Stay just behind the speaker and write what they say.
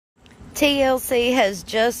TLC has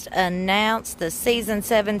just announced the season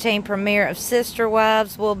 17 premiere of Sister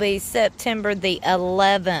Wives will be September the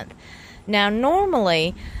 11th. Now,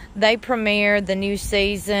 normally, they premiere the new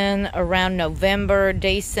season around November,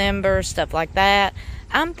 December, stuff like that.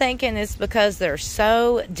 I'm thinking it's because they're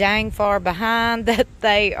so dang far behind that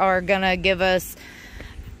they are going to give us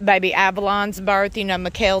baby Avalon's birth, you know,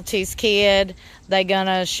 McKelty's kid. They're going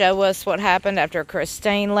to show us what happened after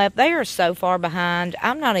Christine left. They are so far behind.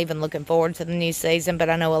 I'm not even looking forward to the new season, but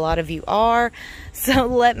I know a lot of you are. So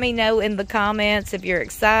let me know in the comments if you're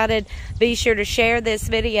excited. Be sure to share this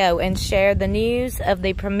video and share the news of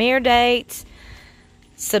the premiere dates.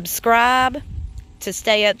 Subscribe to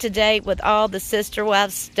stay up to date with all the Sister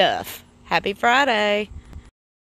Wives stuff. Happy Friday.